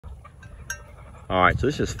All right, so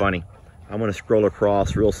this is funny. I'm gonna scroll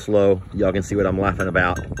across real slow. Y'all can see what I'm laughing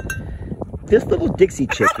about. This little Dixie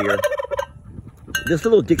chick here, this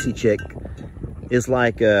little Dixie chick is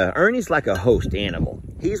like, Ernie's like a host animal.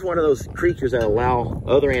 He's one of those creatures that allow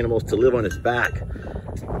other animals to live on his back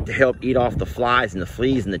to help eat off the flies and the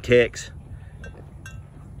fleas and the ticks.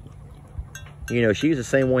 You know, she's the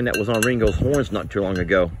same one that was on Ringo's horns not too long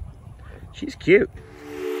ago. She's cute.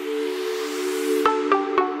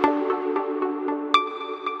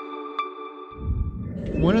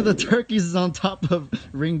 One of the turkeys is on top of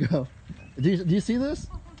Ringo. Do you see this?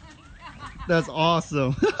 That's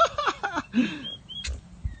awesome. That is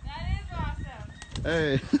awesome.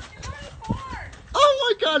 Hey.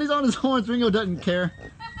 Oh my God, he's on his horns. Ringo doesn't care.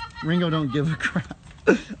 Ringo don't give a crap.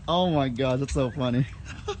 Oh my God, that's so funny.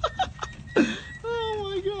 Oh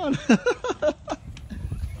my God.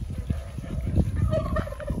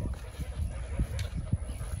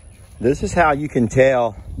 This is how you can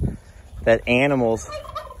tell that animals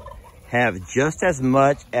have just as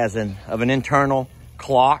much as of an internal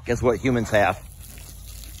clock as what humans have.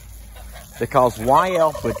 Because why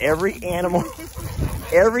else would every animal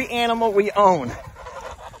we own,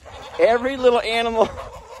 every little animal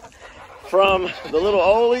from the little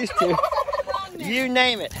olies to you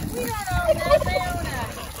name it. We don't own that, they own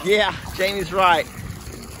us. Yeah, Jamie's right.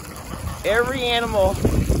 Every animal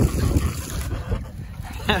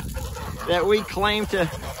that we claim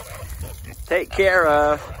to take care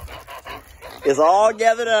of is all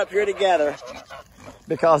gathered up here together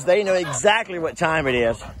because they know exactly what time it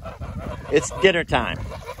is. It's dinner time.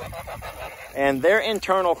 And their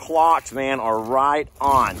internal clocks, man, are right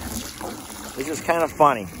on. This is kind of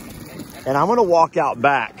funny. And I'm gonna walk out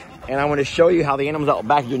back and I'm gonna show you how the animals out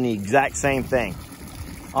back are doing the exact same thing.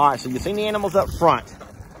 All right, so you've seen the animals up front.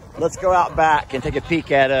 Let's go out back and take a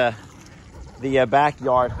peek at the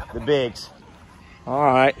backyard, the bigs. All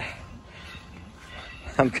right.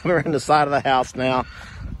 I'm coming around the side of the house now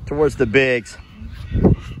towards the bigs.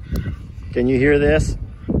 Can you hear this?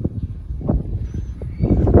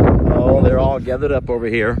 Oh, they're all gathered up over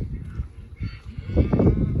here.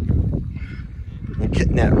 I'm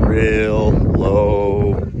getting that real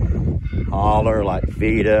low holler like,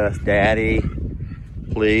 feed us, Daddy.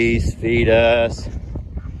 Please feed us.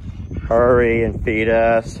 Hurry and feed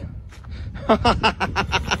us.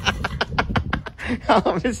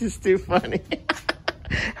 Oh, this is too funny.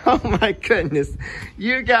 Oh my goodness.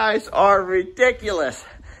 You guys are ridiculous.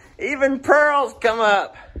 Even Pearls come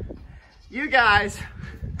up. You guys.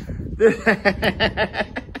 This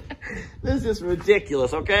is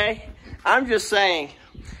ridiculous, okay? I'm just saying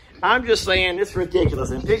it's ridiculous.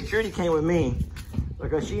 And Big Trudy came with me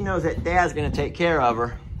because she knows that Dad's gonna take care of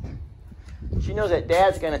her. She knows that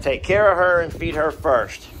Dad's gonna take care of her and feed her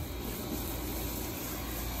first.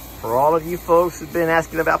 For all of you folks who've been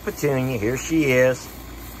asking about Petunia, here she is.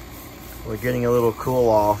 We're getting a little cool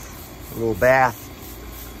off, a little bath.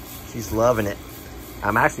 She's loving it.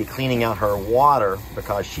 I'm actually cleaning out her water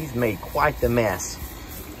because she's made quite the mess.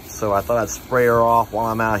 So I thought I'd spray her off while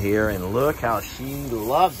I'm out here, and look how she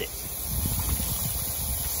loves it.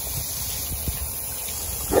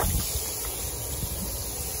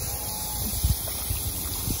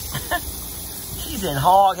 She's in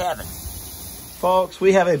hog heaven. Folks,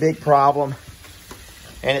 we have a big problem,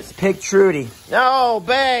 and it's Pig Trudy. No,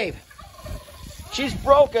 babe. She's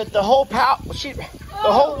broken the whole the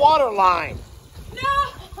whole water line.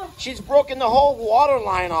 No! She's broken the whole water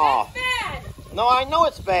line off. That's bad. No, I know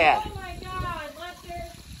it's bad. Oh my God, Lester.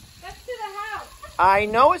 That's to the house. I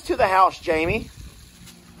know it's to the house, Jamie.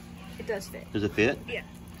 It does fit. Does it fit? Yeah.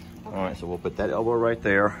 Okay. All right, so we'll put that elbow right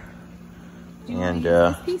there. Do you And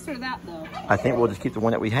want this piece or that though? I think we'll just keep the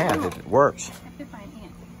one that we have if it works. I fit my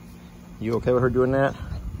hand. You okay with her doing that?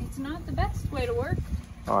 It's not the best way to work.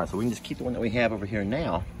 All right, so we can just keep the one that we have over here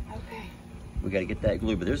now. Okay. We got to get that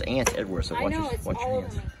glue, but there's ants everywhere, so watch your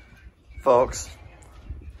hands. Folks,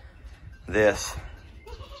 this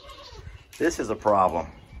is a problem.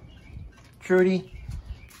 Trudy,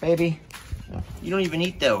 baby, you don't even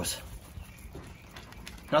eat those.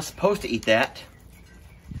 You're not supposed to eat that.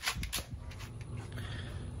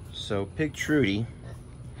 So Pig Trudy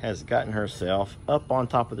has gotten herself up on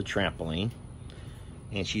top of the trampoline,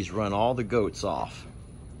 and she's run all the goats off.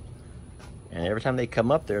 And every time they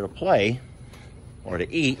come up there to play or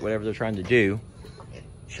to eat, whatever they're trying to do,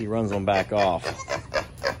 she runs them back off.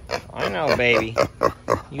 I know, baby.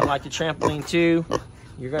 You like the trampoline too?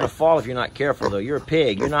 You're gonna fall if you're not careful though. You're a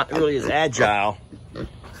pig. You're not really as agile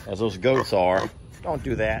as those goats are. Don't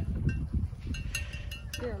do that.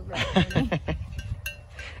 You're right,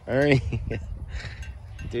 Ernie.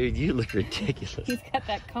 Dude, you look ridiculous. He's got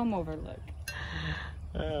that comb over look.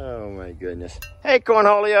 Oh my goodness. Hey,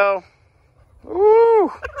 Cornholio.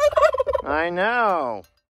 Ooh, I know.